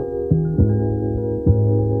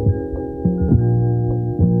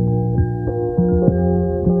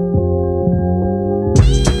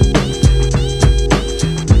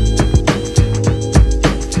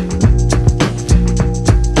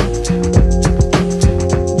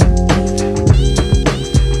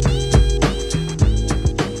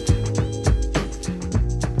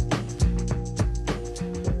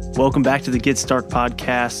Welcome back to the Get Stark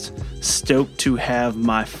podcast. Stoked to have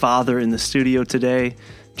my father in the studio today.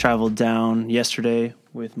 Traveled down yesterday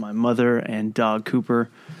with my mother and dog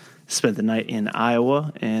Cooper. Spent the night in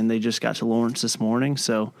Iowa, and they just got to Lawrence this morning.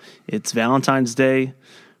 So it's Valentine's Day.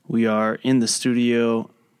 We are in the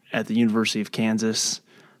studio at the University of Kansas.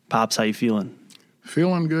 Pops, how you feeling?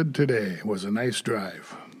 Feeling good today. It was a nice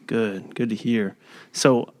drive. Good to hear.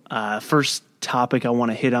 So first topic I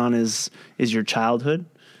want to hit on is your childhood,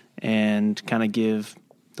 and kind of give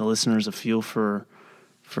the listeners a feel for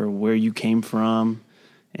where you came from.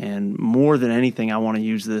 And more than anything, I want to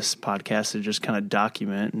use this podcast to just kind of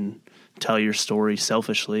document and tell your story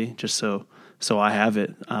selfishly, just so I have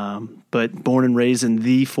it. But born and raised in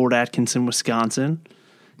the Fort Atkinson, Wisconsin,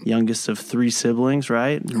 youngest of three siblings,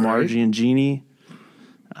 right? Margie and Jeannie.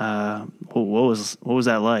 What was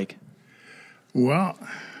that like? Well,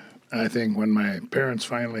 I think when my parents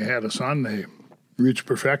finally had a son, they reached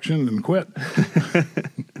perfection and quit.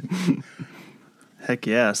 Heck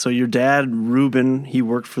yeah. So your dad, Reuben, he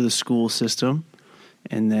worked for the school system.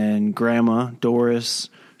 And then Grandma, Doris,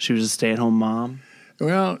 she was a stay-at-home mom.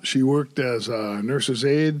 Well, she worked as a nurse's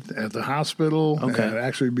aide at the hospital. Okay. And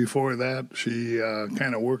actually before that, she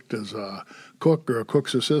kind of worked as a cook or a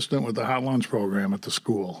cook's assistant with the hot lunch program at the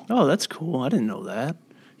school. Oh, that's cool. I didn't know that.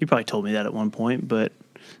 You probably told me that at one point,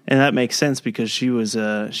 and that makes sense because she was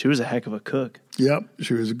a heck of a cook. Yep,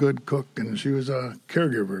 she was a good cook, and she was a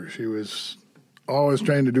caregiver. She was always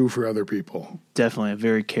trying to do for other people. Definitely a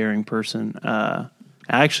very caring person. I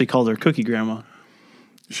actually called her Cookie Grandma.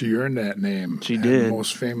 She earned that name. She did. The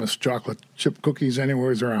most famous chocolate chip cookies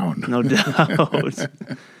anywhere around. No doubt.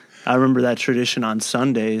 I remember that tradition on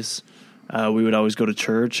Sundays. We would always go to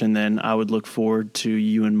church, and then I would look forward to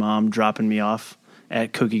you and Mom dropping me off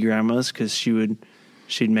at Cookie Grandma's because she'd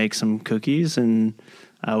make some cookies, and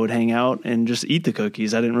I would hang out and just eat the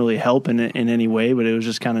cookies. I didn't really help in any way, but it was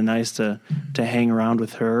just kind of nice to hang around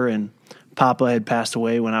with her. And Papa had passed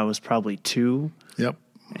away when I was probably 2. Yep.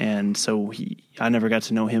 And so I never got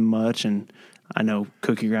to know him much, and I know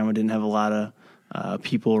Cookie Grandma didn't have a lot of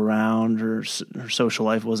people around. Her social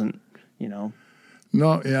life wasn't,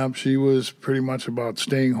 No, yeah, she was pretty much about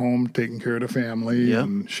staying home, taking care of the family, Yep.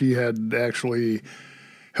 and she had actually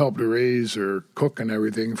helped to raise or cook and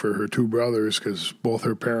everything for her 2 brothers because both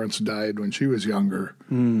her parents died when she was younger.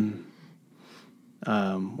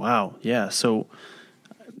 Wow, yeah. So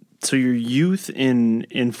your youth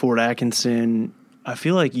in Fort Atkinson, I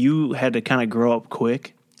feel like you had to kind of grow up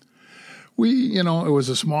quick. It was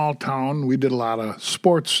a small town. We did a lot of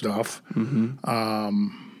sports stuff. Mm-hmm.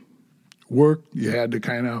 Work, you had to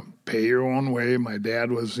kind of pay your own way. My dad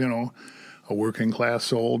was, a working class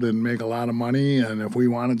soul, didn't make a lot of money, and if we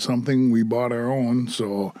wanted something, we bought our own.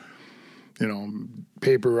 So,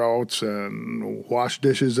 paper routes and wash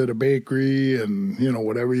dishes at a bakery and,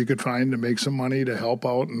 whatever you could find to make some money to help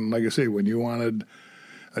out. And like I say, when you wanted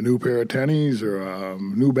a new pair of tennies or a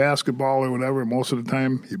new basketball or whatever, most of the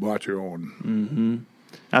time you bought your own. Mm-hmm.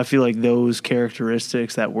 I feel like those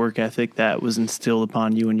characteristics, that work ethic that was instilled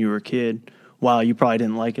upon you when you were a kid, while you probably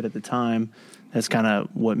didn't like it at the time, that's kind of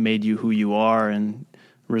what made you who you are and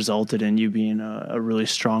resulted in you being a really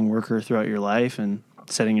strong worker throughout your life and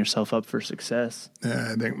setting yourself up for success.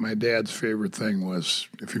 Yeah, I think my dad's favorite thing was,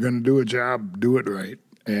 if you're going to do a job, do it right.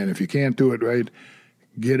 And if you can't do it right,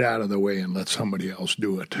 get out of the way and let somebody else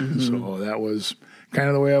do it. Mm-hmm. So that was kind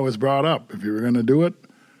of the way I was brought up. If you were going to do it,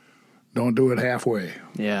 don't do it halfway.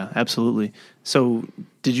 Yeah, absolutely. So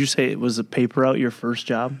did you say it was a paper route, your first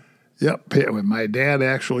job? Yep. My dad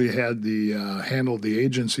actually had handled the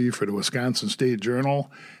agency for the Wisconsin State Journal,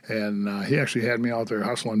 and he actually had me out there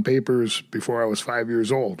hustling papers before I was 5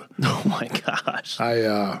 years old. Oh, my gosh.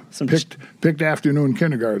 I picked afternoon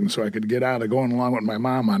kindergarten so I could get out of going along with my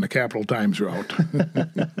mom on the Capital Times route.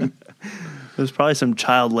 There's probably some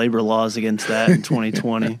child labor laws against that in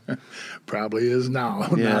 2020. Probably is now,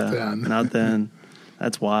 yeah, not then. Not then.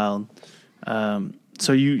 That's wild.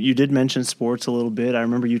 So you did mention sports a little bit. I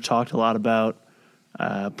remember you talked a lot about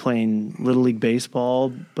playing Little League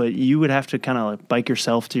Baseball, but you would have to kind of like bike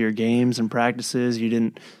yourself to your games and practices. You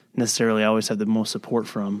didn't necessarily always have the most support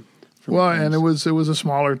from well, teams. And it was a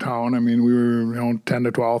smaller town. I mean, we were 10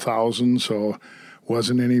 to 12,000, so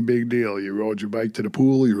wasn't any big deal. You rode your bike to the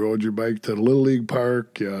pool, you rode your bike to the Little League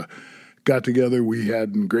park, you got together. We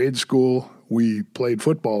had in grade school, we played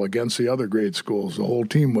football against the other grade schools. The whole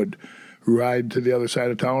team would ride to the other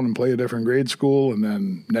side of town and play a different grade school, and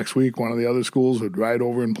then next week one of the other schools would ride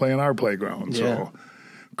over and play in our playground. Yeah. So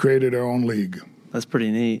created our own league. That's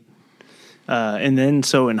pretty neat. And then,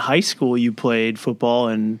 so in high school, you played football,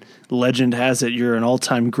 and legend has it you're an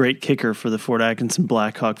all-time great kicker for the Fort Atkinson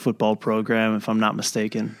Blackhawk football program, if I'm not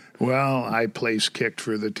mistaken. Well, I place kicked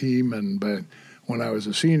for the team, but when I was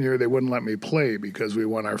a senior, they wouldn't let me play because we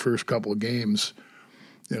won our first couple of games,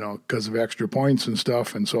 because of extra points and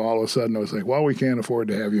stuff. And so all of a sudden, it was like, well, we can't afford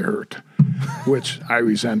to have you hurt, which I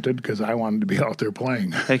resented because I wanted to be out there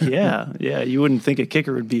playing. Heck yeah. Yeah, you wouldn't think a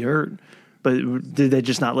kicker would be hurt. But did they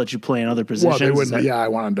just not let you play in other positions? Well, they wouldn't. I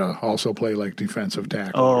wanted to also play like defensive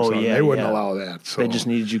tackle. Oh, yeah. They wouldn't allow that. So they just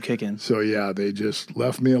needed you kicking. So, yeah, they just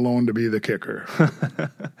left me alone to be the kicker.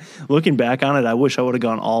 Looking back on it, I wish I would have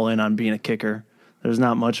gone all in on being a kicker. There's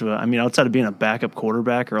not much of outside of being a backup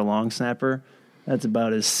quarterback or a long snapper, that's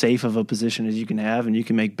about as safe of a position as you can have, and you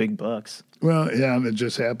can make big bucks. Well, yeah, and it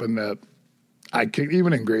just happened that I kicked,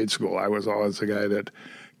 even in grade school, I was always the guy that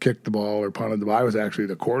kicked the ball or punted the ball. I was actually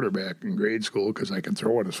the quarterback in grade school because I could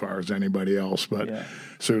throw it as far as anybody else, but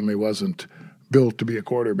certainly wasn't built to be a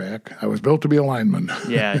quarterback. I was built to be a lineman.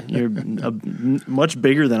 Yeah, you're much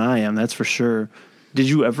bigger than I am, that's for sure. Did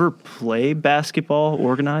you ever play basketball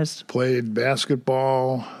organized? Played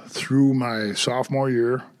basketball through my sophomore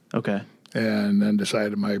year. Okay. And then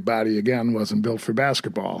decided my body, again, wasn't built for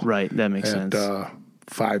basketball. Right, that makes sense.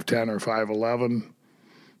 5'10" or 5'11",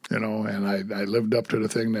 and I lived up to the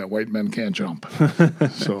thing that white men can't jump.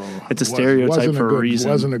 So it's a stereotype for a reason.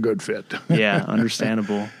 Wasn't a good fit. Yeah,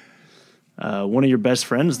 understandable. One of your best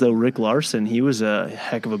friends, though, Rick Larson, he was a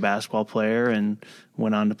heck of a basketball player and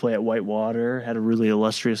went on to play at Whitewater, had a really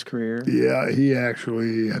illustrious career. Yeah, he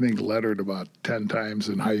actually, I think, lettered about 10 times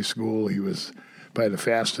in high school. He was probably the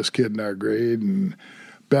fastest kid in our grade and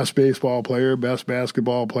best baseball player, best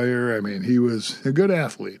basketball player. I mean, he was a good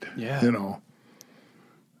athlete. Yeah.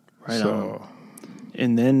 Right on.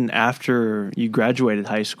 And then after you graduated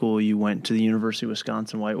high school, you went to the University of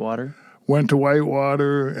Wisconsin-Whitewater? Went to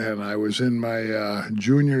Whitewater, and I was in my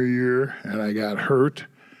junior year, and I got hurt.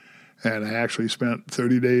 And I actually spent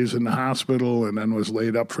 30 days in the hospital and then was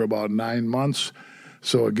laid up for about 9 months.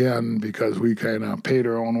 So again, because we kind of paid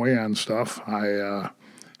our own way on stuff, I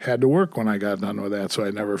had to work when I got done with that, so I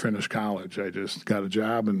never finished college. I just got a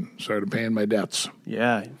job and started paying my debts.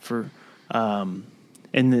 Yeah,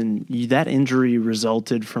 and then that injury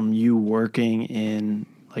resulted from you working in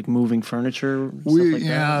like moving furniture.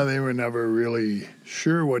 They were never really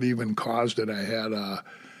sure what even caused it. I had a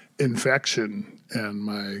infection, and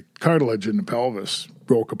my cartilage in the pelvis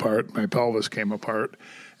broke apart. My pelvis came apart.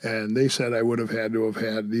 And they said I would have had to have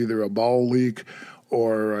had either a bowel leak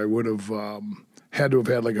or I would have had to have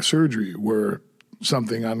had like a surgery where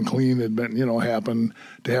something unclean had been, happened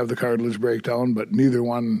to have the cartilage break down, but neither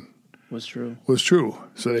one was true.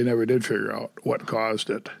 So they never did figure out what caused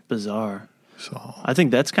it. Bizarre. So I think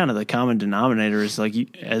that's kind of the common denominator is like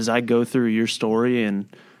as I go through your story and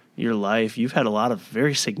your life, you've had a lot of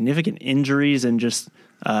very significant injuries and just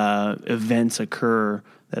events occur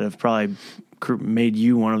that have probably made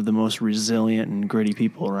you one of the most resilient and gritty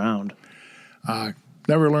people around.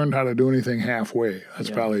 Never learned how to do anything halfway.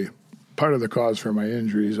 That's probably part of the cause for my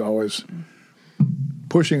injuries, always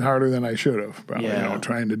pushing harder than I should have. Probably,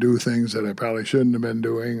 trying to do things that I probably shouldn't have been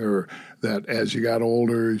doing, or that as you got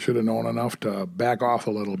older, you should have known enough to back off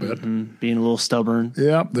a little bit. Mm-hmm. Being a little stubborn.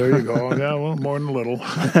 Yep, there you go. Yeah, well, more than a little.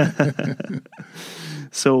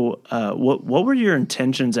 So what were your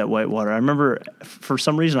intentions at Whitewater? I remember for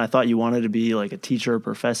some reason I thought you wanted to be like a teacher or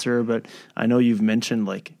professor, but I know you've mentioned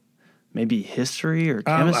like maybe history or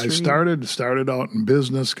chemistry. I started out in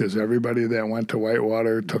business because everybody that went to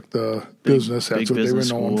Whitewater took the business. That's what they were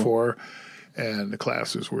known for. And the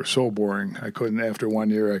classes were so boring. After 1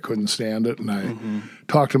 year, I couldn't stand it. And I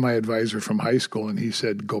talked to my advisor from high school, and he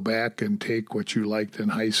said, go back and take what you liked in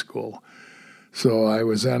high school. So I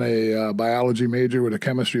was then a biology major with a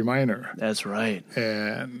chemistry minor. That's right.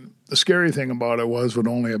 And the scary thing about it was with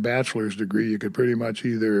only a bachelor's degree, you could pretty much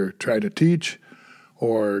either try to teach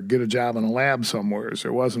or get a job in a lab somewhere.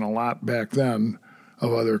 There wasn't a lot back then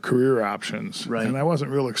of other career options. Right. And I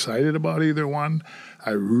wasn't real excited about either one.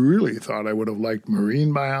 I really thought I would have liked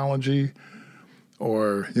marine biology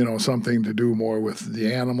or, something to do more with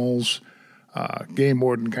the animals. Game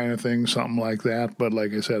warden kind of thing, something like that. But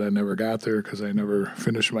like I said, I never got there because I never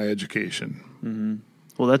finished my education. Mm-hmm.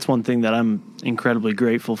 Well, that's one thing that I'm incredibly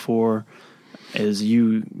grateful for is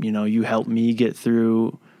you helped me get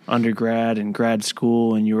through undergrad and grad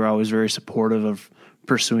school, and you were always very supportive of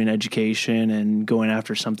pursuing education and going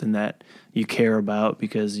after something that you care about,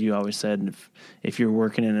 because you always said if you're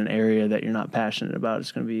working in an area that you're not passionate about,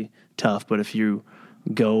 it's going to be tough. But if you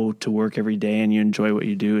go to work every day and you enjoy what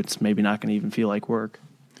you do, it's maybe not going to even feel like work.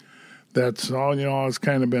 That's all, it's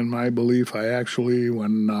kind of been my belief. I actually,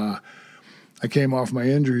 when I came off my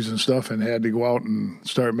injuries and stuff and had to go out and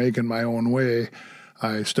start making my own way,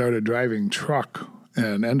 I started driving truck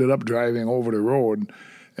and ended up driving over the road.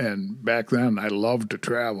 And back then, I loved to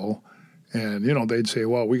travel. And, they'd say,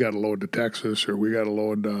 well, we got a load to Texas, or we got a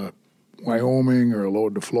load to Wyoming, or a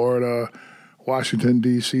load to Florida, Washington,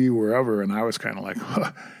 D.C., wherever. And I was kind of like,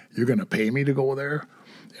 you're going to pay me to go there?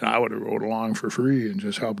 And I would have rode along for free and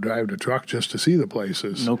just helped drive the truck just to see the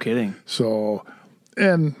places. No kidding. So,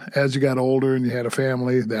 and as you got older and you had a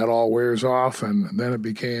family, that all wears off. And then it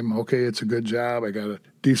became, okay, it's a good job. I got a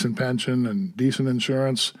decent pension and decent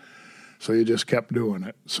insurance. So you just kept doing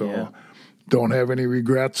it. So don't have any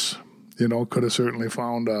regrets. Could have certainly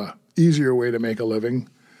found a easier way to make a living.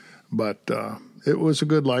 But it was a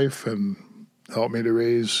good life and helped me to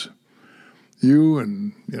raise you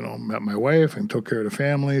and, met my wife and took care of the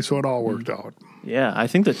family. So it all worked out. Yeah, I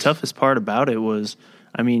think the toughest part about it was,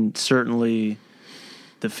 certainly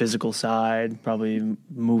the physical side, probably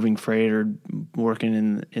moving freight or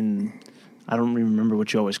working in I don't even remember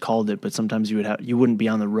what you always called it, but sometimes you wouldn't be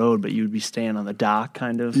on the road, but you would be staying on the dock,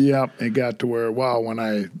 kind of. Yep, it got to where,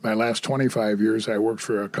 when my last 25 years, I worked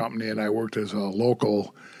for a company, and I worked as a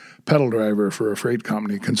local pedal driver for a freight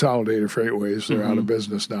company, Consolidated Freightways. They're out of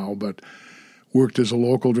business now, but worked as a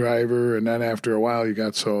local driver, and then after a while, you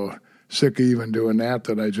got so sick of even doing that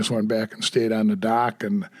I just went back and stayed on the dock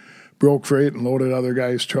and broke freight and loaded other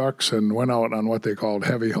guys' trucks and went out on what they called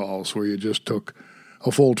heavy hauls, where you just took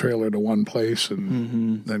a full trailer to one place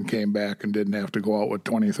and then came back and didn't have to go out with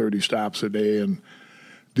 20, 30 stops a day and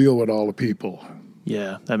deal with all the people.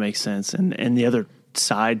 Yeah, that makes sense. And the other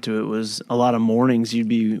side to it was a lot of mornings you'd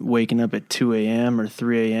be waking up at 2 a.m. or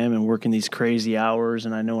 3 a.m. and working these crazy hours.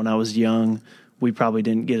 And I know when I was young, we probably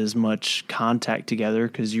didn't get as much contact together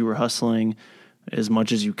because you were hustling as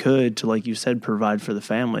much as you could to, like you said, provide for the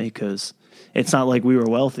family, because it's not like we were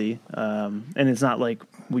wealthy. And it's not like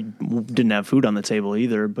we didn't have food on the table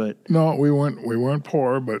either, but no, we weren't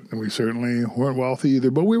poor, but we certainly weren't wealthy either.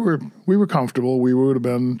 But we were comfortable. We would have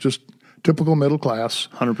been just typical middle class,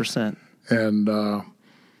 100%. And that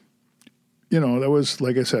was,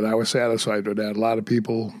 like I said, I was satisfied with that. A lot of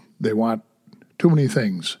people, they want too many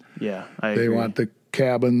things. Yeah, they want the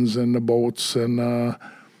cabins and the boats and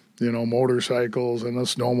motorcycles and the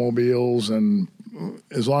snowmobiles, and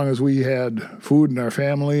as long as we had food in our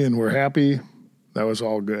family and we're happy, that was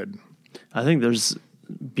all good. I think there's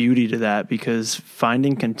beauty to that, because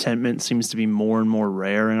finding contentment seems to be more and more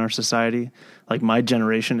rare in our society. Like, my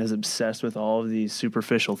generation is obsessed with all of these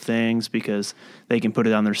superficial things because they can put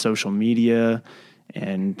it on their social media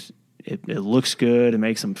and it looks good, it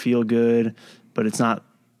makes them feel good, but it's not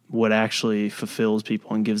what actually fulfills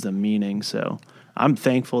people and gives them meaning. So I'm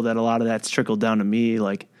thankful that a lot of that's trickled down to me.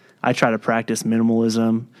 Like, I try to practice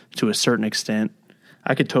minimalism to a certain extent.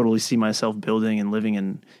 I could totally see myself building and living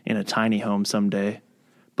in a tiny home someday.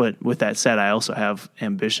 But with that said, I also have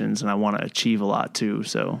ambitions and I want to achieve a lot too.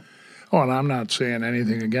 So, and I'm not saying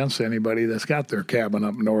anything against anybody that's got their cabin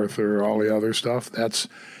up north or all the other stuff.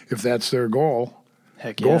 If that's their goal,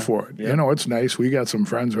 heck go yeah. for it. Yeah. It's nice. We got some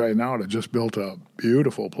friends right now that just built a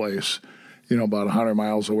beautiful place, about 100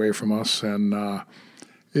 miles away from us. And the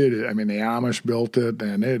Amish built it,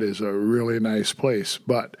 and it is a really nice place.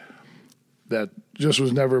 But that just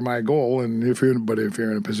was never my goal. And if you're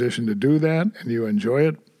in a position to do that and you enjoy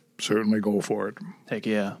it, certainly go for it. Heck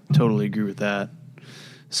yeah, totally agree with that.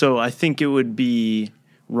 So I think it would be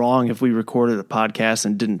wrong if we recorded a podcast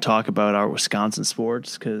and didn't talk about our Wisconsin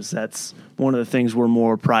sports, because that's one of the things we're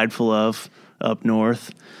more prideful of up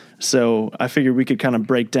north. So I figured we could kind of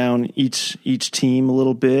break down each team a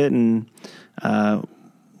little bit, and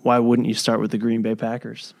why wouldn't you start with the Green Bay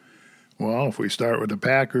Packers? Well, if we start with the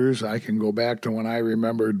Packers, I can go back to when I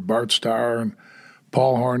remembered Bart Starr and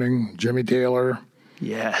Paul Hornung, Jimmy Taylor.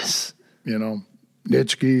 Yes.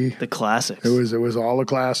 Nitschke. The classics. It was all the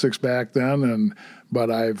classics back then,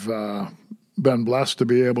 but I've been blessed to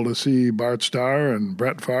be able to see Bart Starr and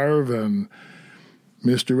Brett Favre and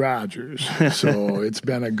Mr. Rogers. So it's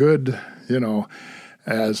been a good,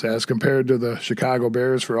 as compared to the Chicago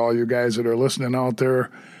Bears, for all you guys that are listening out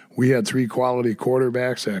there, we had three quality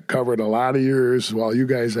quarterbacks that covered a lot of years, while you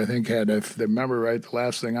guys, I think, had, if I remember right, the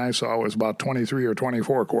last thing I saw was about 23 or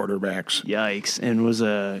 24 quarterbacks. Yikes. And was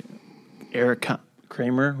Eric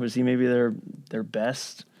Kramer, was he maybe their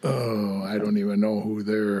best? Oh, I don't even know who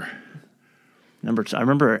I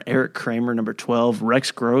remember Eric Kramer, number 12. Rex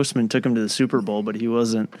Grossman took him to the Super Bowl, but he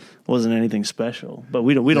wasn't anything special. But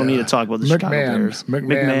we don't need to talk about the Chicago Bears.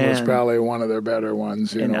 McMahon was probably one of their better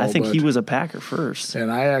ones. I think he was a Packer first.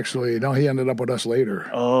 And he ended up with us later.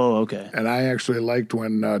 Oh, okay. And I actually liked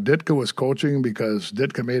when Ditka was coaching because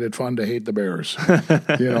Ditka made it fun to hate the Bears.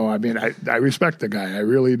 I respect the guy. I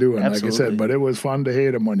really do. And Absolutely. like I said, but it was fun to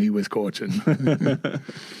hate him when he was coaching.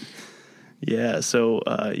 Yeah, so,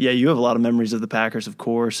 you have a lot of memories of the Packers, of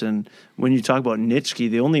course, and when you talk about Nitschke,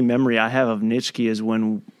 the only memory I have of Nitschke is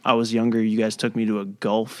when I was younger, you guys took me to a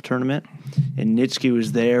golf tournament, and Nitschke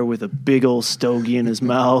was there with a big old stogie in his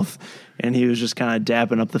mouth, and he was just kind of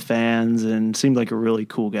dapping up the fans and seemed like a really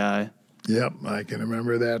cool guy. Yep, I can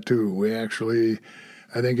remember that, too. We actually,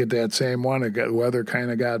 I think at that same one, weather kind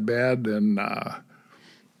of got bad, and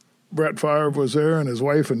Brett Favre was there, and his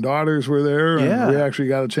wife and daughters were there, and we actually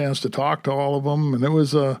got a chance to talk to all of them, and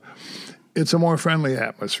it's a more friendly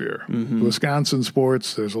atmosphere. Mm-hmm. Wisconsin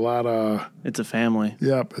sports, there's a lot of... It's a family.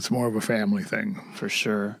 Yep, it's more of a family thing. For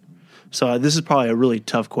sure. So this is probably a really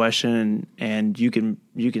tough question, and you can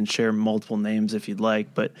share multiple names if you'd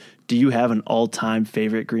like, but do you have an all-time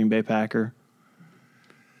favorite Green Bay Packer?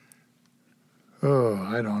 Oh,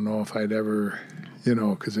 I don't know if I'd ever,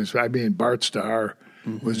 because Bart Starr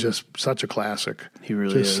was just such a classic. He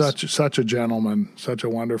really is. Such a gentleman, such a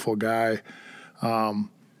wonderful guy.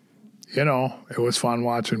 It was fun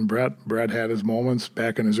watching Brett. Brett had his moments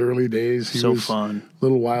back in his early days. He was fun. A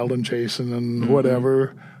little wild and chasing and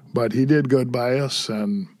whatever, but he did good by us.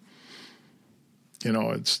 And,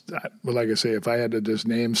 but like I say, if I had to just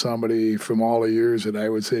name somebody from all the years that I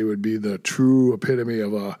would say would be the true epitome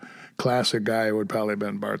of a classic guy, it would probably have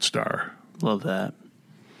been Bart Starr. Love that.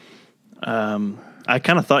 I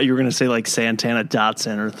kind of thought you were going to say like Santana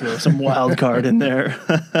Dotson or throw some wild card in there.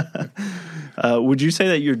 Would you say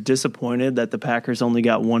that you're disappointed that the Packers only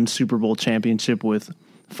got one Super Bowl championship with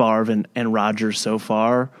Favre and Rodgers so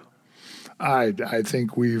far? I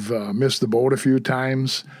think we've missed the boat a few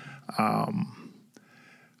times.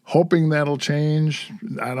 Hoping that'll change.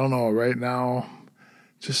 I don't know. Right now,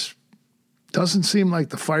 just doesn't seem like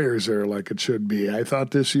the fire's there like it should be. I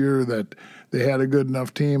thought this year that they had a good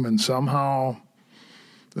enough team, and somehow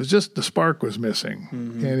it was just the spark was missing.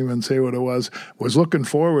 Mm-hmm. Can't even say what it was. Was looking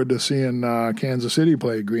forward to seeing Kansas City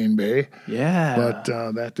play Green Bay. Yeah. But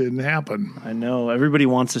that didn't happen. I know. Everybody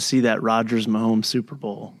wants to see that Rodgers-Mahomes Super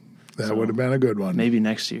Bowl. That would have been a good one. Maybe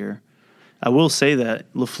next year. I will say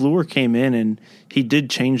that LaFleur came in and he did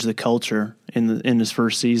change the culture in his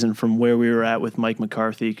first season from where we were at with Mike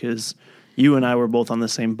McCarthy, because you and I were both on the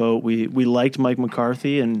same boat. We liked Mike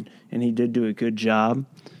McCarthy, and he did do a good job.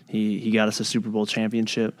 He got us a Super Bowl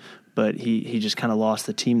championship, but he just kind of lost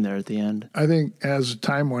the team there at the end. I think as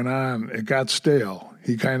time went on, it got stale.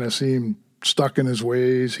 He kind of seemed stuck in his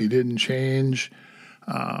ways. He didn't change.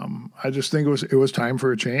 I just think it was time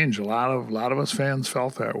for a change. A lot of us fans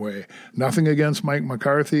felt that way. Nothing against Mike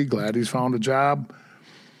McCarthy. Glad he's found a job.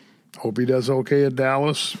 Hope he does okay at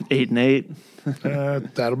Dallas.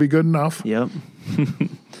 8-8. That'll be good enough. Yep.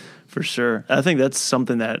 For sure. I think that's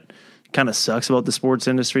something that kind of sucks about the sports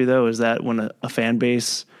industry, though, is that when a fan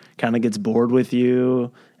base kind of gets bored with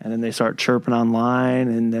you and then they start chirping online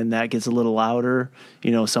and then that gets a little louder.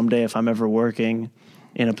 Someday if I'm ever working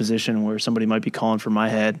in a position where somebody might be calling for my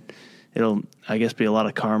head, it'll, I guess, be a lot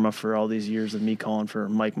of karma for all these years of me calling for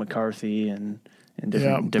Mike McCarthy and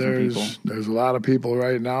different people. There's a lot of people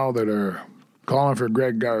right now that are calling for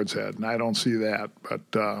Greg Gard's head, and I don't see that.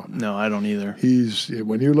 But no, I don't either.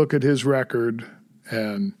 When you look at his record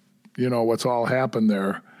and what's all happened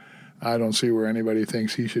there, I don't see where anybody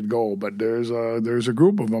thinks he should go. But there's a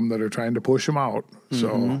group of them that are trying to push him out. So.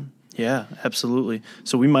 Mm-hmm. Yeah, absolutely.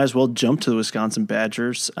 So we might as well jump to the Wisconsin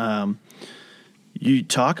Badgers. You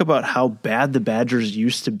talk about how bad the Badgers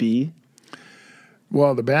used to be.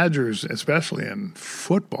 Well, the Badgers, especially in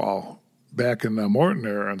football, back in the Morton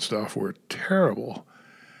era and stuff, were terrible.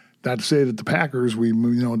 Not to say that the Packers, we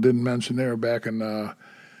didn't mention there back in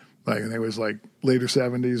it was like later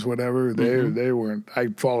 70s, whatever. They weren't.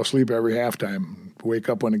 I'd fall asleep every halftime, wake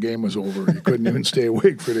up when the game was over. You couldn't even stay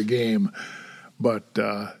awake for the game. But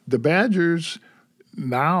the Badgers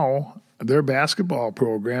now, their basketball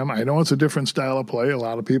program, I know it's a different style of play. A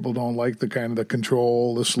lot of people don't like the kind of the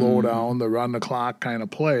control, the slow down, the run the clock kind of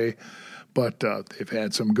play. But they've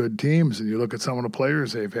had some good teams, and you look at some of the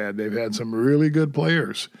players they've had some really good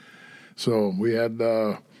players. So we had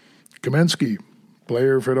Kaminsky,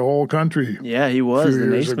 player for the whole country. Yeah, he was a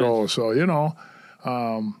few years ago. So,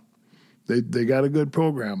 they got a good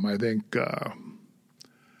program. I think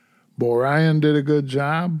Bo Ryan did a good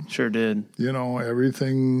job. Sure did.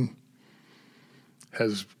 Everything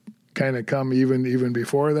has kind of come even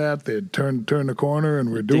before that. They had turned the corner,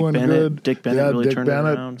 and we're doing good. Dick Bennett really Dick turned it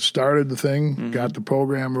Bennett around. started the thing, got the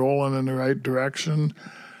program rolling in the right direction.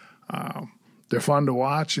 They're fun to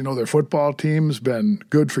watch. Their football team's been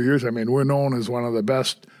good for years. I mean, we're known as one of the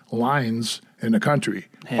best lines in the country.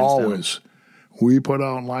 Hands always. down. We put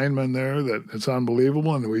out linemen there that it's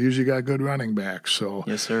unbelievable, and we usually got good running backs. So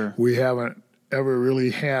Yes, sir. we haven't ever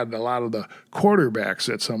really had a lot of the quarterbacks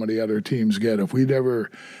that some of the other teams get. If we'd ever,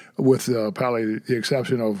 with probably the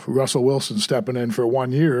exception of Russell Wilson stepping in for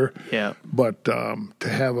 1 year, Yeah. but to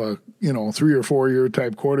have a 3 or 4 year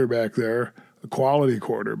type quarterback there, a quality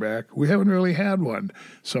quarterback, we haven't really had one.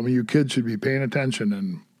 Some of you kids should be paying attention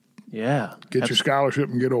and Yeah. get your scholarship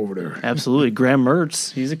and get over there. Absolutely. Graham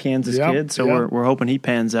Mertz, he's a Kansas kid, so we're hoping he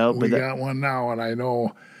pans out. We got one now, and I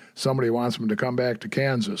know somebody wants him to come back to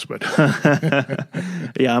Kansas, but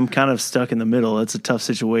yeah, I'm kind of stuck in the middle. It's a tough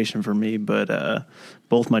situation for me, but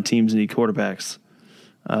both my teams need quarterbacks.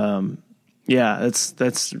 Yeah,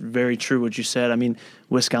 that's very true what you said. I mean,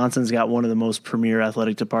 Wisconsin's got one of the most premier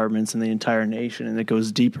athletic departments in the entire nation, and it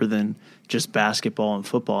goes deeper than just basketball and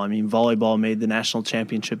football. I mean, volleyball made the national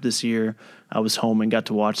championship this year. I was home and got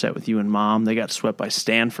to watch that with you and Mom. They got swept by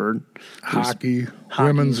Stanford. Hockey,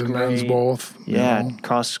 women's and men's great. both. Yeah,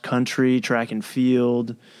 cross country, track and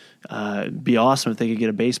field. It'd be awesome if they could get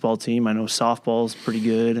a baseball team. I know softball's pretty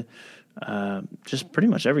good. Just pretty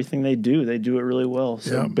much everything they do it really well.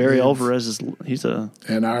 So Barry Alvarez he's a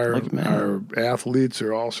and our athletes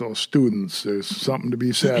are also students. There's something to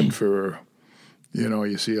be said for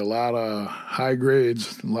you see a lot of high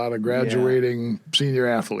grades, a lot of graduating senior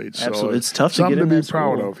athletes. Absolutely. So it's tough to something get in to be that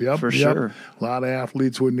proud school, of. Yep, for sure. A lot of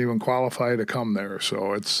athletes wouldn't even qualify to come there.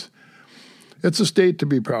 So it's a state to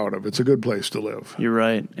be proud of. It's a good place to live. You're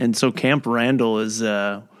right. And so Camp Randall is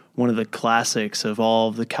one of the classics of all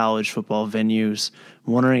of the college football venues.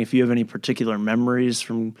 I'm wondering if you have any particular memories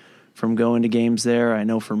from going to games there. I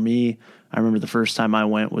know for me, I remember the first time I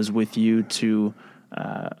went was with you to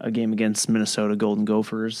a game against Minnesota Golden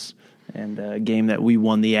Gophers, and a game that we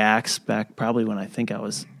won the Axe back probably when I think I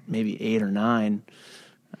was maybe 8 or 9.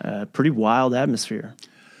 Pretty wild atmosphere.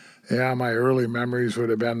 Yeah, my early memories would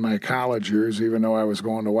have been my college years, even though I was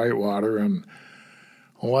going to Whitewater. And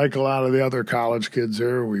like a lot of the other college kids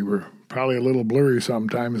there, we were probably a little blurry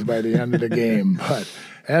sometimes by the end of the game. But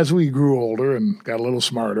as we grew older and got a little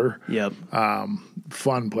smarter,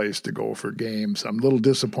 fun place to go for games. I'm a little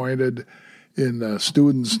disappointed in the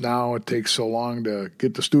students now. It takes so long to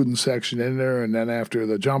get the student section in there, and then after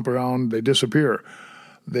the jump around, they disappear.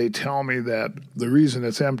 They tell me that the reason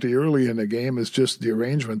it's empty early in the game is just the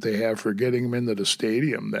arrangement they have for getting them into the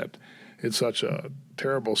stadium, that it's such a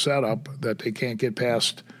terrible setup that they can't get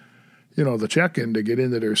past the check-in to get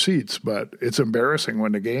into their seats. But it's embarrassing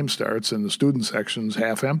when the game starts and the student section's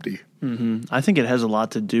half empty. Mm-hmm. I think it has a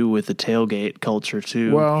lot to do with the tailgate culture,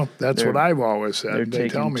 too. Well, that's what I've always said. They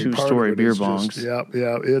tell me two-story beer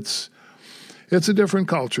bongs. It's a different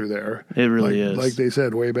culture there. It really is. Like they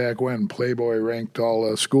said way back when, Playboy ranked all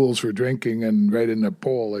the schools for drinking, and right in the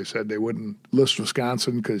poll they said they wouldn't list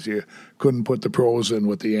Wisconsin because you couldn't put the pros in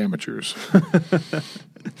with the amateurs.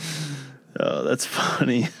 Oh, that's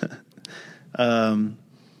funny.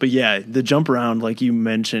 But yeah, the jump around, like you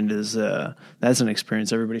mentioned, is that's an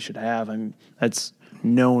experience everybody should have. I mean, that's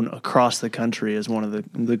known across the country as one of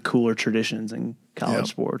the cooler traditions in college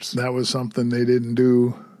sports. That was something they didn't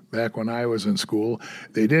do back when I was in school.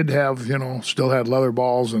 They did have, still had leather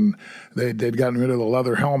balls, and they'd gotten rid of the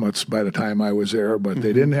leather helmets by the time I was there, but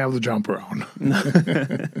they didn't have the jump around.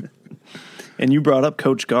 And you brought up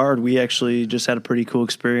Coach Gard. We actually just had a pretty cool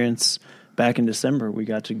experience back in December. We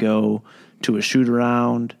got to go to a shoot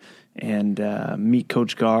around and meet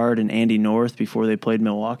Coach Gard and Andy North before they played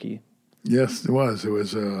Milwaukee. Yes, it was. It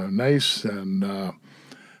was nice, and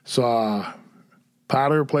saw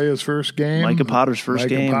Potter play his first game. Micah Potter's first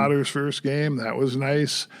game. That was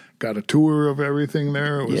nice. Got a tour of everything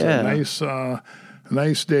there. It was a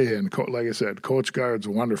nice day. And like I said, Coach Gard's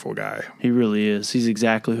a wonderful guy. He really is. He's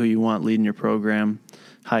exactly who you want leading your program.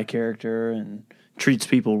 High character and treats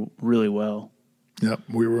people really well. Yep,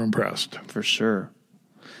 we were impressed. For sure.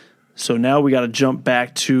 So now we got to jump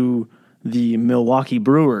back to the Milwaukee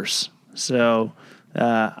Brewers. So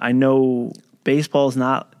I know baseball is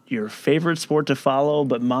not your favorite sport to follow,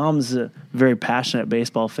 but Mom's a very passionate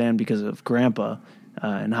baseball fan because of Grandpa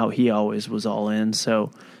and how he always was all in.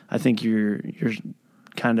 So I think you're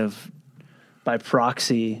kind of by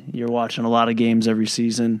proxy, you're watching a lot of games every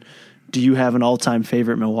season. do you have an all-time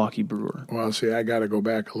favorite Milwaukee Brewer? Well, see, I got to go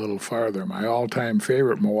back a little farther. My all-time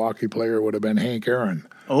favorite Milwaukee player would have been Hank Aaron.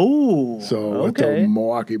 Oh, So with the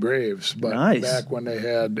Milwaukee Braves. But nice. Back when they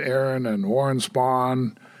had Aaron and Warren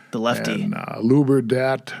Spahn, the lefty, and Lou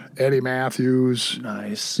Burdette, Eddie Matthews.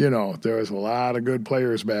 Nice. You know, there was a lot of good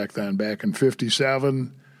players back then. Back in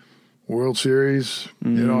 '57, World Series. You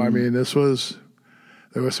know, I mean, there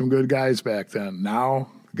were some good guys back then. Now,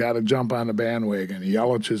 got to jump on the bandwagon.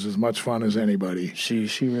 Yelich is as much fun as anybody. She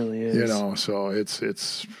really is. You know, so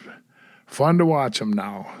it's fun to watch him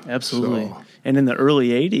now. Absolutely. So, and in the early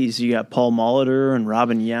 '80s, you got Paul Molitor and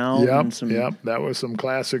Robin Yount. Yep, that was some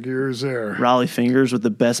classic years there. Rollie Fingers with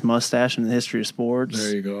the best mustache in the history of sports.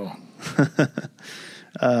 There you go.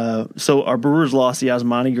 So our Brewers lost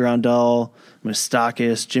Yasmani Grandal,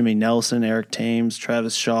 Moustakas, Jimmy Nelson, Eric Thames,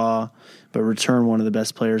 Travis Shaw, but returned one of the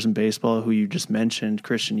best players in baseball, who you just mentioned,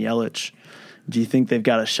 Christian Yelich. Do you think they've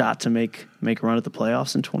got a shot to make a run at the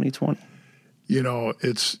playoffs in 2020? You know,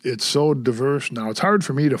 it's so diverse now. It's hard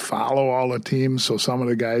for me to follow all the teams, so some of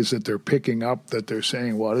the guys that they're picking up that they're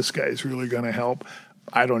saying, well, this guy's really going to help,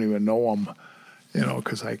 I don't even know them, you know,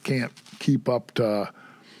 because I can't keep up to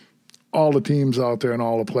all the teams out there and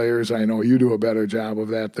all the players. I know you do a better job of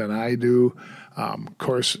that than I do. Of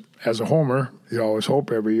course, as a homer, you always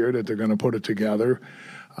hope every year that they're going to put it together.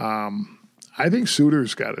 I think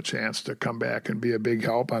Suter's got a chance to come back and be a big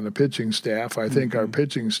help on the pitching staff. I think our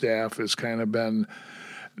pitching staff has kind of been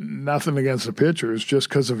nothing against the pitchers, just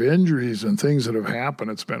because of injuries and things that have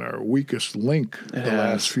happened. It's been our weakest link the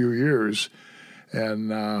last few years.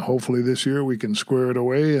 And hopefully this year we can square it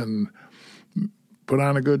away and put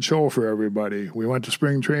on a good show for everybody. We went to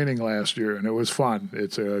spring training last year, and it was fun.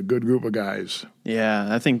 It's a good group of guys.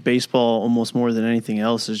 Yeah, I think baseball, almost more than anything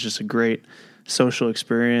else, is just a great social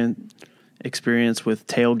experience with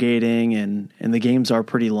tailgating, and the games are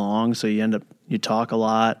pretty long, so you talk a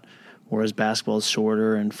lot, whereas basketball is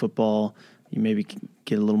shorter, and football you maybe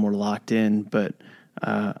get a little more locked in. But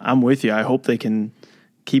I'm with you. I hope they can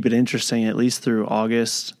keep it interesting at least through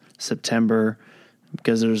August, September,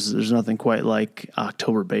 because there's nothing quite like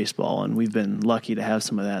October baseball, and we've been lucky to have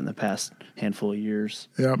some of that in the past handful of years.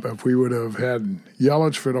 Yep, if we would have had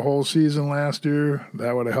Yelich for the whole season last year,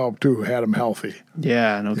 that would have helped too. Had him healthy.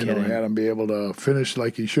 Yeah, no kidding. Had him be able to finish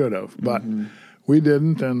like he should have. But we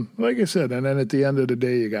didn't, and like I said, and then at the end of the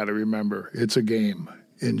day, you got to remember, it's a game.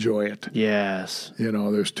 Enjoy it. Yes. You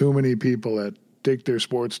know, there's too many people that take their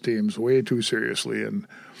sports teams way too seriously, and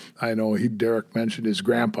I know Derek mentioned his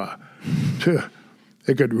grandpa.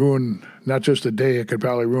 It could ruin not just a day, it could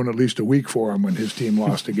probably ruin at least a week for him when his team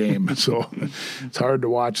lost a game. So it's hard to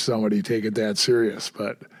watch somebody take it that serious.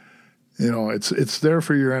 But, you know, it's there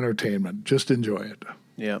for your entertainment. Just enjoy it.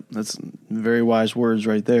 Yeah, that's very wise words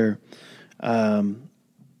right there. Yeah,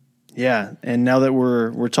 and now that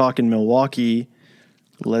we're talking Milwaukee,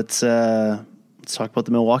 let's talk about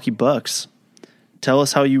the Milwaukee Bucks. Tell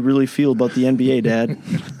us how you really feel about the NBA, Dad.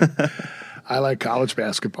 I like college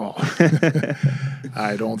basketball.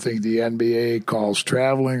 I don't think the NBA calls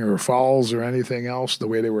traveling or fouls or anything else the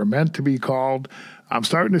way they were meant to be called. I'm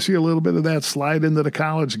starting to see a little bit of that slide into the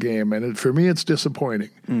college game, and for me it's disappointing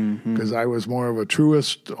because I was more of a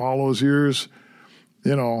truist all those years.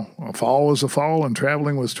 You know, a foul was a foul and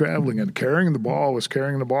traveling was traveling, and carrying the ball was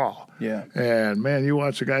carrying the ball. Yeah. And, man, you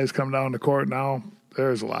watch the guys come down the court now,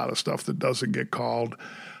 there's a lot of stuff that doesn't get called.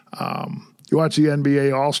 You watch the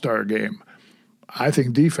NBA All-Star game. I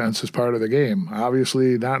think defense is part of the game.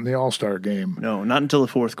 Obviously, not in the All-Star game. No, not until the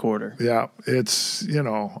fourth quarter. Yeah, it's, you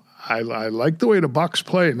know, I like the way the Bucks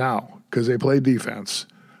play now because they play defense.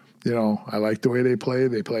 You know, I like the way they play.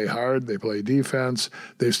 They play hard. They play defense.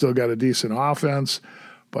 They've still got a decent offense,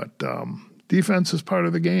 but defense is part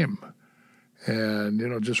of the game. And, you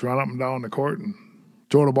know, just run up and down the court and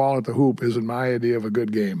throw the ball at the hoop isn't my idea of a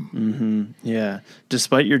good game. Mm-hmm. Yeah.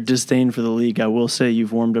 Despite your disdain for the league, I will say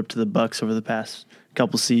you've warmed up to the Bucks over the past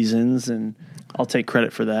couple seasons, and I'll take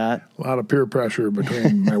credit for that. A lot of peer pressure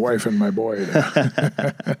between my wife and my boy.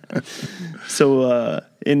 So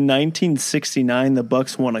in 1969, the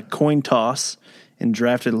Bucks won a coin toss and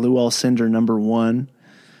drafted Lou Alcindor #1.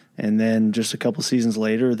 And then just a couple seasons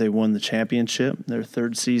later, they won the championship, their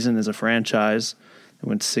third season as a franchise. They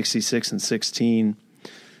went 66-16.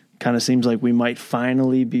 Kind of seems like we might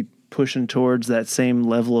finally be pushing towards that same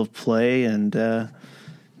level of play, and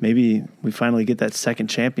maybe we finally get that second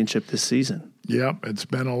championship this season. Yep, it's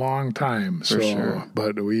been a long time. For sure.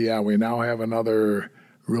 But we now have another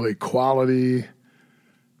really quality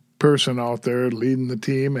person out there leading the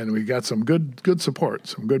team, and we got some good support,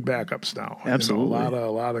 some good backups now. Absolutely. You know,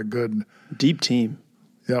 a lot of good deep team.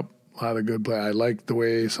 Yep. A lot of good play. I like the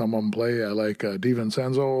way some of them play. I like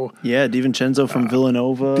DiVincenzo. Yeah, DiVincenzo from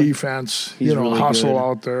Villanova. Defense, He's really hustle good.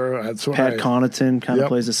 out there. That's what Pat Connaughton kind of Yep.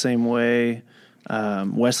 plays the same way.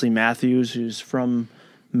 Wesley Matthews, who's from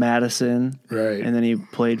Madison. Right. And then he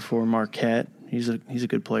played for Marquette. He's a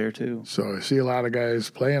good player too. So I see a lot of guys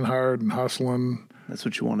playing hard and hustling. That's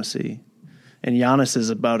what you want to see. And Giannis is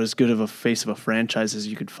about as good of a face of a franchise as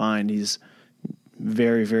you could find. He's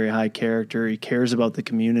very, very high character. He cares about the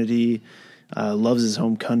community, loves his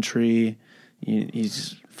home country.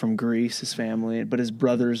 He's from Greece, his family, but his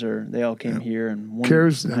brothers they all came here and one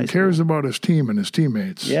Cares in high cares school. about his team and his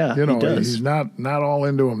teammates. Yeah, he does. He's not all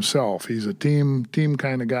into himself. He's a team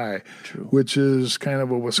kind of guy. True. Which is kind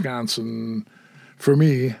of a Wisconsin, for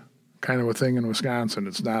me, kind of a thing in Wisconsin.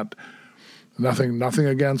 It's not nothing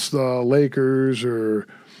against the Lakers or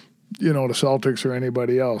the Celtics or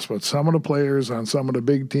anybody else, but some of the players on some of the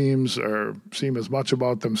big teams seem as much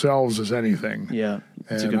about themselves as anything. Yeah,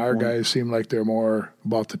 that's a and good our point. guys seem like they're more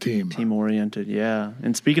about the team. Team-oriented, yeah.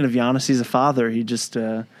 And speaking of Giannis, he's a father. He just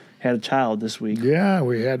had a child this week. Yeah,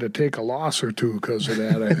 we had to take a loss or two because of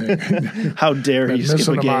that, I think. How dare Been he skip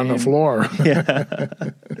missing a him on the game. floor.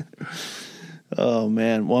 Oh,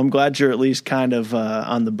 man. Well, I'm glad you're at least kind of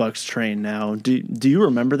on the Bucks train now. Do you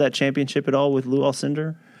remember that championship at all with Lou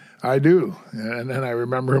Alcindor? I do, and then I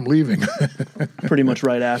remember him leaving. Pretty much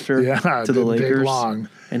right after Yeah, to it the didn't take Lakers. long.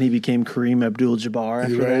 And he became Kareem Abdul-Jabbar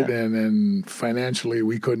after Right, that. and then financially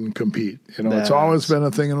we couldn't compete. It's That's- always been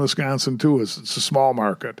a thing in Wisconsin too. It's a small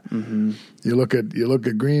market. Mm-hmm. You look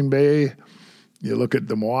at Green Bay, you look at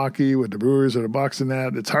the Milwaukee with the Brewers or the Bucks and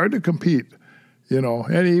that. It's hard to compete.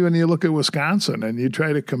 And even you look at Wisconsin and you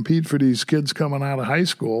try to compete for these kids coming out of high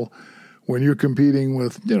school when you're competing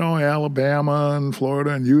with, Alabama and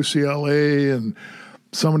Florida and UCLA and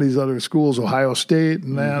some of these other schools, Ohio State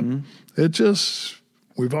and that. Mm-hmm.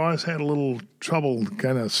 We've always had a little trouble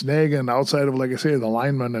kind of snagging outside of, like I say, the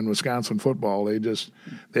linemen in Wisconsin football.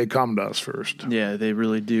 They come to us first. Yeah, they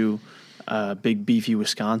really do. Big, beefy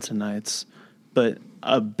Wisconsinites. But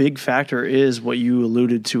a big factor is what you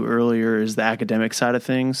alluded to earlier is the academic side of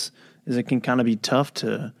things, is it can kind of be tough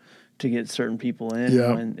to get certain people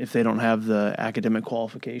in if they don't have the academic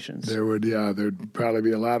qualifications. There'd probably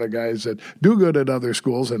be a lot of guys that do good at other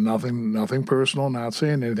schools and nothing personal, not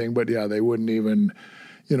saying anything, but they wouldn't even,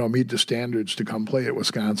 meet the standards to come play at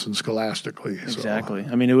Wisconsin scholastically. Exactly.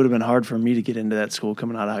 I mean, it would have been hard for me to get into that school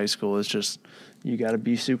coming out of high school. It's just, you got to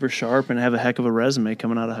be super sharp and have a heck of a resume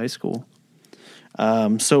coming out of high school.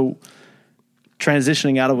 So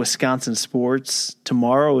transitioning out of Wisconsin sports,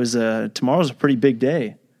 tomorrow's a pretty big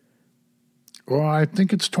day. Well, I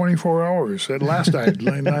think it's 24 hours. At last I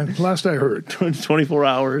heard. 24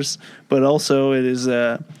 hours, but also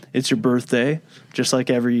it's your birthday, just like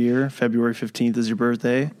every year. February 15th is your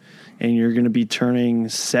birthday, and you're going to be turning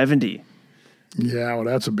 70. Yeah, well,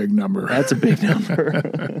 that's a big number. That's a big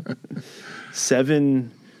number.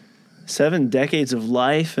 Seven decades of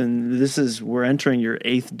life, and we're entering your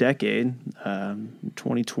 8th decade,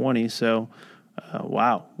 2020. So,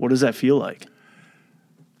 wow, what does that feel like?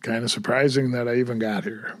 Kind of surprising that I even got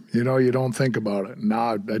here. You don't think about it.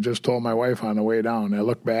 Now, I just told my wife on the way down, I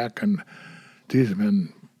look back and, geez, it's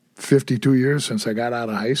been 52 years since I got out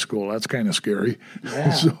of high school. That's kind of scary. Yeah.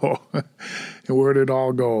 So, where'd it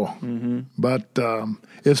all go? Mm-hmm. But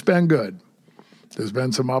it's been good. There's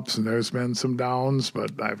been some ups and there's been some downs,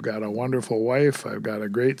 but I've got a wonderful wife. I've got a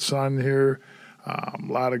great son here, a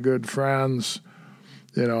lot of good friends.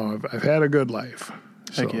 I've had a good life,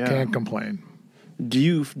 so can't complain. Do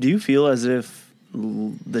you feel as if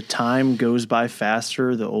the time goes by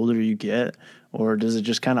faster the older you get, or does it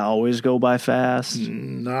just kind of always go by fast?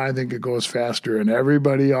 No, I think it goes faster, and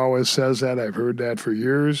everybody always says that. I've heard that for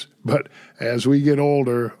years. But as we get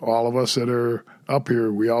older, all of us that are up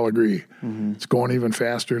here, we all agree. Mm-hmm. It's going even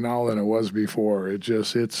faster now than it was before.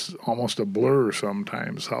 It's almost a blur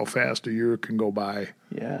sometimes how fast a year can go by.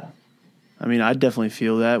 Yeah. I mean, I definitely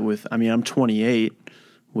feel that I'm 28,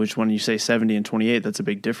 which when you say 70 and 28, that's a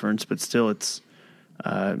big difference. But still, it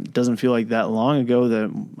doesn't feel like that long ago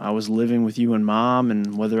that I was living with you and Mom,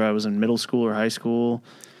 and whether I was in middle school or high school,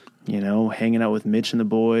 hanging out with Mitch and the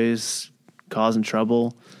boys, causing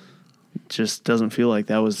trouble. It just doesn't feel like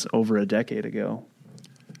that was over a decade ago.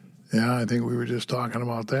 Yeah, I think we were just talking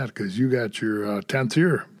about that because you got your 10th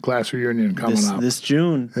year class reunion coming up. This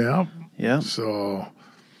June. Yeah. Yeah. So...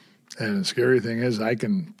 And the scary thing is I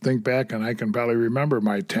can think back and I can probably remember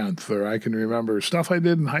my 10th, or I can remember stuff I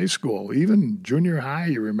did in high school. Even junior high,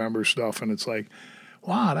 you remember stuff, and it's like,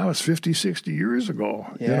 wow, that was 50, 60 years ago,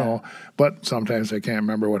 Yeah. But sometimes I can't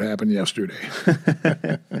remember what happened yesterday.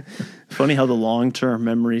 Funny how the long-term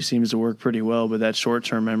memory seems to work pretty well, but that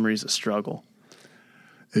short-term memory is a struggle.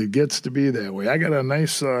 It gets to be that way. I got a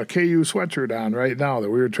nice KU sweatshirt on right now that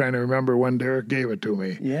we were trying to remember when Derek gave it to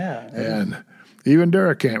me. Yeah. And even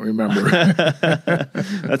Derek can't remember.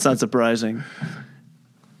 That's not surprising.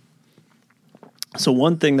 So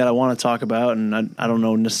one thing that I want to talk about, and I don't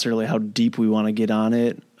know necessarily how deep we want to get on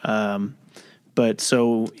it, but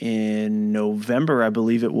so in November, I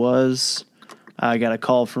believe it was, I got a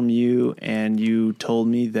call from you, and you told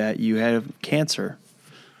me that you have cancer.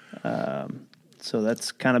 So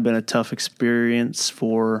that's kind of been a tough experience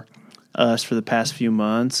for us for the past few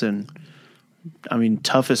months, and I mean,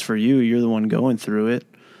 toughest for you. You're the one going through it.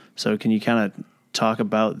 So can you kind of talk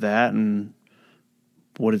about that and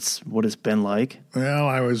what it's been like? Well,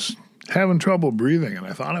 I was having trouble breathing, and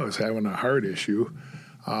I thought I was having a heart issue.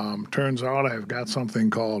 Turns out I've got something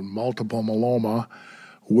called multiple myeloma,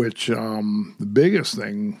 which the biggest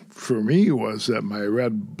thing for me was that my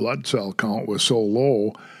red blood cell count was so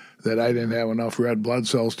low that I didn't have enough red blood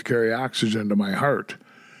cells to carry oxygen to my heart.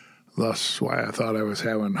 Thus why I thought I was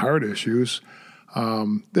having heart issues.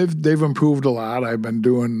 They've improved a lot. I've been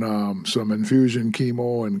doing some infusion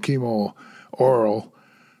chemo and chemo oral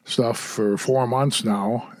stuff for 4 months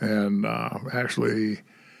now, and actually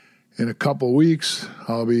in a couple weeks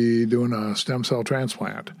I'll be doing a stem cell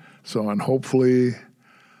transplant. So, and hopefully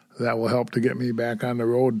that will help to get me back on the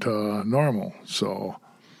road to normal. So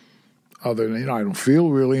other than, I don't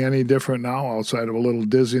feel really any different now outside of a little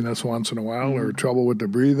dizziness once in a while or trouble with the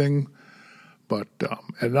breathing. But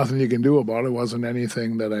and nothing you can do about it. It wasn't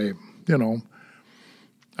anything that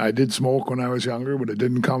I did smoke when I was younger, but it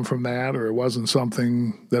didn't come from that, or it wasn't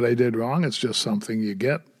something that I did wrong. It's just something you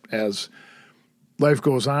get as life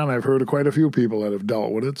goes on. I've heard of quite a few people that have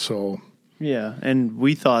dealt with it. So yeah, and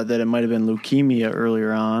we thought that it might have been leukemia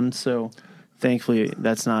earlier on, so thankfully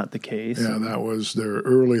that's not the case. Yeah, that was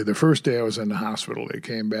the first day I was in the hospital. They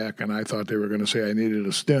came back, and I thought they were going to say I needed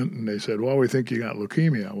a stent, and they said, well, we think you got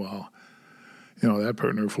leukemia. Well, that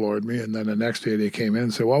partner floored me. And then the next day they came in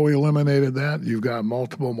and said, well, we eliminated that. You've got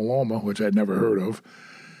multiple myeloma, which I'd never heard of.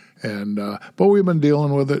 And but we've been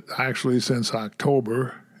dealing with it actually since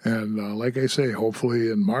October. And like I say, hopefully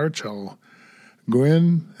in March I'll go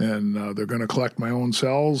in, and they're going to collect my own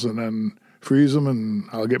cells and then freeze them, and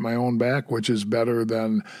I'll get my own back, which is better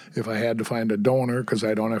than if I had to find a donor, because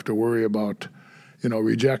I don't have to worry about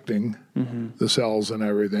rejecting the cells and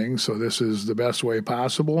everything. So this is the best way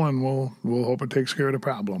possible, and we'll hope it takes care of the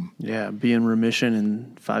problem. Yeah, be in remission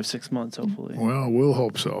in 5-6 months, hopefully. Well, we'll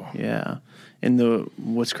hope so. Yeah. And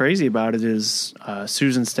what's crazy about it is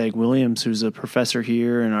Susan Stagg Williams, who's a professor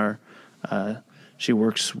here in our she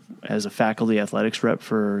works as a faculty athletics rep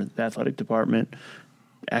for the athletic department,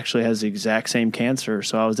 actually has the exact same cancer.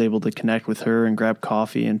 So I was able to connect with her and grab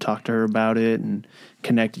coffee and talk to her about it and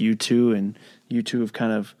connect you two, and you two have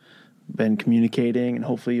kind of been communicating, and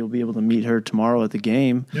hopefully you'll be able to meet her tomorrow at the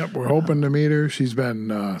game. Yep, we're hoping to meet her. She's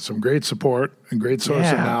been some great support and great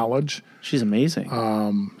source of knowledge. She's amazing.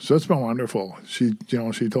 So it's been wonderful. She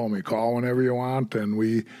told me, call whenever you want, and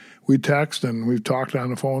we text, and we've talked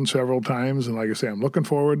on the phone several times. And like I say, I'm looking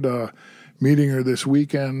forward to meeting her this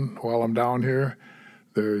weekend while I'm down here.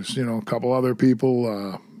 There's a couple other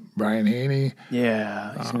people, Brian Haney.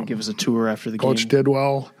 Yeah, he's going to give us a tour after the Coach game.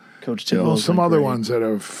 Coach Tidwell. Some other ones that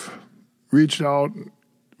have reached out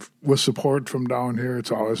with support from down here.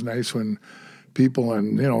 It's always nice when people,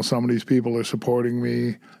 and some of these people are supporting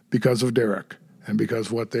me because of Derek and because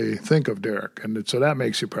of what they think of Derek, and so that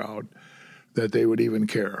makes you proud that they would even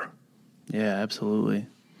care. Yeah, absolutely.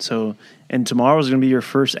 So, and tomorrow's going to be your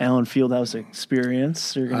first Allen Fieldhouse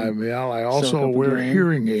experience. I also wear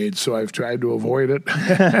hearing aids, so I've tried to avoid it.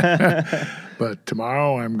 But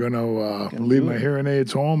tomorrow I'm going to leave my hearing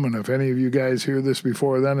aids home, and if any of you guys hear this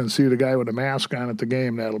before then and see the guy with a mask on at the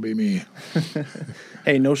game, that'll be me.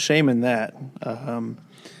 Hey, no shame in that.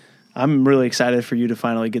 I'm really excited for you to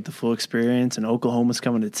finally get the full experience, and Oklahoma's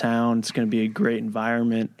coming to town. It's going to be a great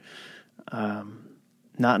environment.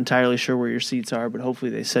 Not entirely sure where your seats are, but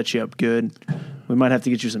hopefully they set you up good. We might have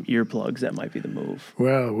to get you some earplugs. That might be the move.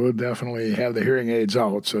 Well, we'll definitely have the hearing aids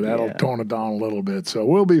out, so that'll tone it down a little bit. So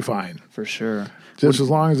we'll be fine. For sure. Just as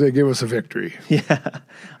long as they give us a victory. Yeah,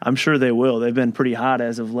 I'm sure they will. They've been pretty hot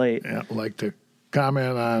as of late. Yeah, I'd like to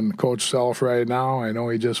comment on Coach Self right now. I know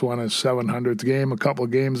he just won his 700th game a couple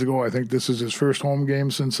of games ago. I think this is his first home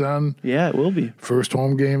game since then. Yeah, it will be. First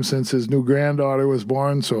home game since his new granddaughter was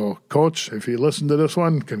born. So, Coach, if you listen to this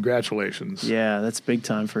one, congratulations. Yeah, that's big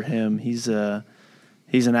time for him. He's an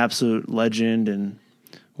absolute legend, and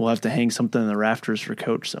we'll have to hang something in the rafters for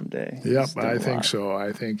Coach someday. Yep, I think so.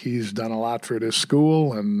 I think he's done a lot for this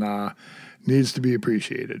school and needs to be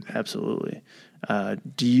appreciated. Absolutely.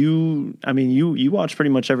 You watch pretty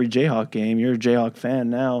much every Jayhawk game. You're a Jayhawk fan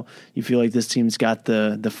now. You feel like this team's got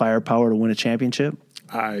the firepower to win a championship?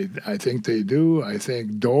 I think they do. I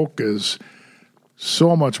think Doak is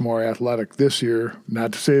so much more athletic this year.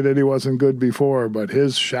 Not to say that he wasn't good before, but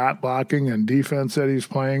his shot blocking and defense that he's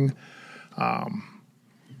playing,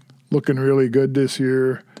 looking really good this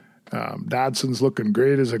year. Dodson's looking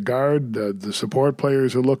great as a guard. The support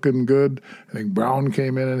players are looking good. I think Brown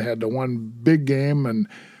came in and had the one big game, and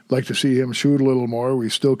I'd like to see him shoot a little more. We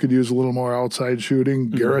still could use a little more outside shooting.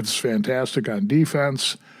 Mm-hmm. Garrett's fantastic on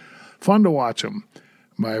defense. Fun to watch him.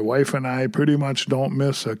 My wife and I pretty much don't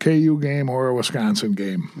miss a KU game or a Wisconsin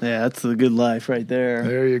game. Yeah, that's the good life right there.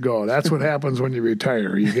 There you go. That's what happens when you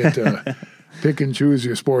retire. You get to pick and choose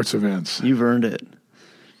your sports events. You've earned it.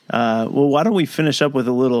 Well, why don't we finish up with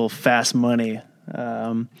a little fast money?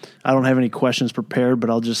 I don't have any questions prepared,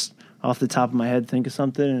 but I'll just, off the top of my head, think of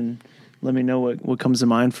something and let me know what comes to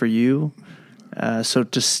mind for you. So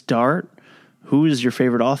to start, who is your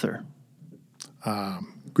favorite author?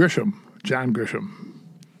 Grisham, John Grisham.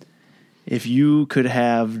 If you could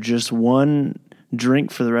have just one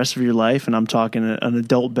drink for the rest of your life, and I'm talking an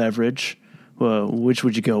adult beverage, which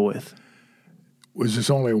would you go with? Was this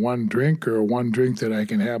only one drink or one drink that I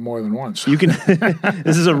can have more than once? You can.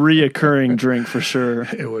 This is a reoccurring drink for sure.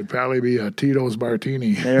 It would probably be a Tito's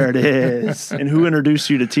Martini. There it is. And who introduced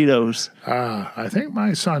you to Tito's? I think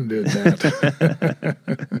my son did that.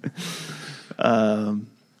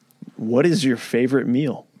 What is your favorite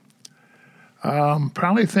meal?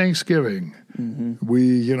 Probably Thanksgiving. Mm-hmm.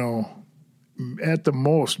 We, at the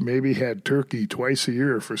most maybe had turkey twice a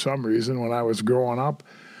year for some reason when I was growing up.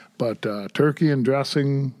 But turkey and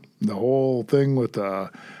dressing, the whole thing with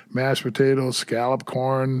mashed potatoes, scalloped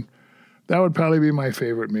corn, that would probably be my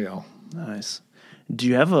favorite meal. Nice. Do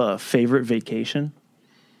you have a favorite vacation?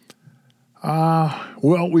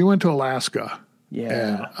 Well, we went to Alaska. Yeah.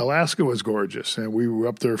 And Alaska was gorgeous. And we were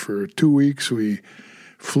up there for 2 weeks. We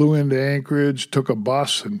flew into Anchorage, took a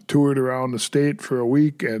bus and toured around the state for a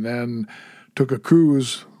week, and then took a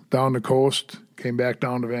cruise down the coast, came back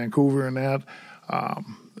down to Vancouver and that.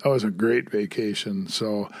 That was a great vacation.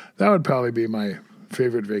 So that would probably be my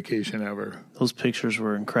favorite vacation ever. Those pictures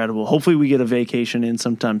were incredible. Hopefully we get a vacation in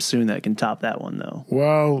sometime soon that can top that one, though.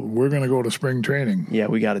 Well, we're going to go to spring training. Yeah,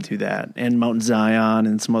 we got to do that. And Mount Zion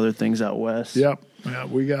and some other things out west. Yep. Yeah,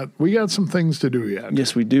 we got some things to do yet.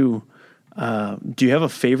 Yes, we do. Do you have a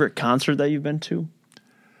favorite concert that you've been to?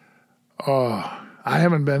 I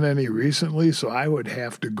haven't been any recently, so I would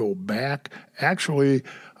have to go back. Actually,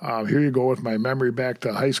 here you go with my memory back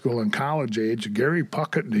to high school and college age. Gary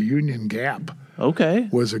Puckett and the Union Gap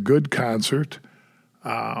was a good concert.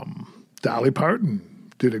 Dolly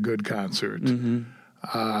Parton did a good concert. Mm-hmm.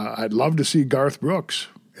 I'd love to see Garth Brooks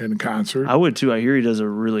in concert. I would too. I hear he does a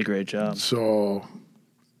really great job. So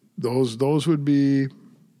those would be,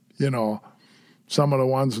 some of the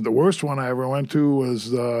ones. The worst one I ever went to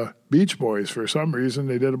was the Beach Boys. For some reason,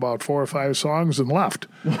 they did about 4 or 5 songs and left.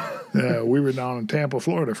 We were down in Tampa,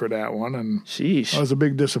 Florida for that one, and Sheesh. That was a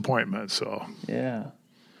big disappointment. So yeah.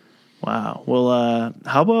 Wow. Well,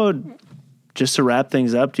 how about just to wrap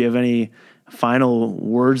things up, do you have any final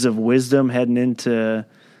words of wisdom heading into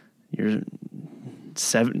your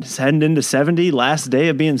heading into 70, last day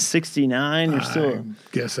of being 69? You're still. I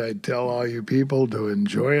guess I'd tell all you people to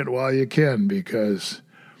enjoy it while you can, because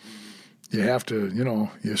you have to,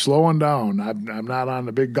 you're slowing down. I'm not on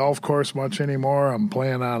the big golf course much anymore. I'm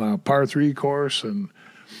playing on a par 3 course, and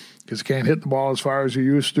because you can't hit the ball as far as you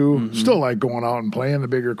used to. Mm-hmm. Still like going out and playing the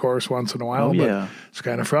bigger course once in a while, but it's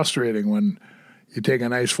kind of frustrating when you take a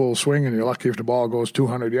nice full swing and you're lucky if the ball goes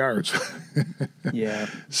 200 yards. Yeah.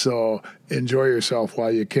 So enjoy yourself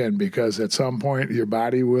while you can, because at some point your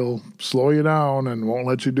body will slow you down and won't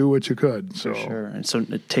let you do what you could. So. For sure. And so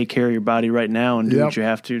take care of your body right now and do what you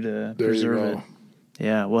have to preserve it.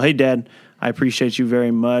 Yeah. Well, hey, Dad, I appreciate you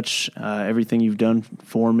very much. Everything you've done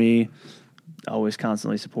for me, always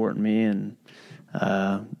constantly supporting me, and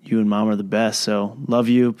you and Mom are the best. So love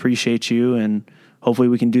you, appreciate you, and hopefully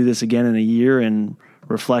we can do this again in a year and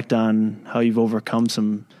reflect on how you've overcome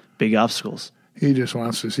some big obstacles. He just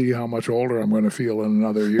wants to see how much older I'm going to feel in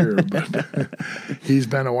another year. But he's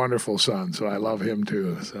been a wonderful son, so I love him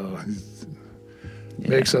too. So it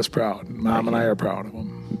makes us proud. Mom and I are proud of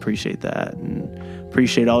him. Appreciate that. And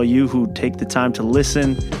appreciate all you who take the time to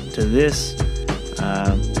listen to this.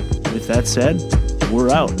 With that said,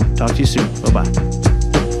 we're out. Talk to you soon.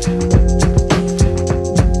 Bye-bye.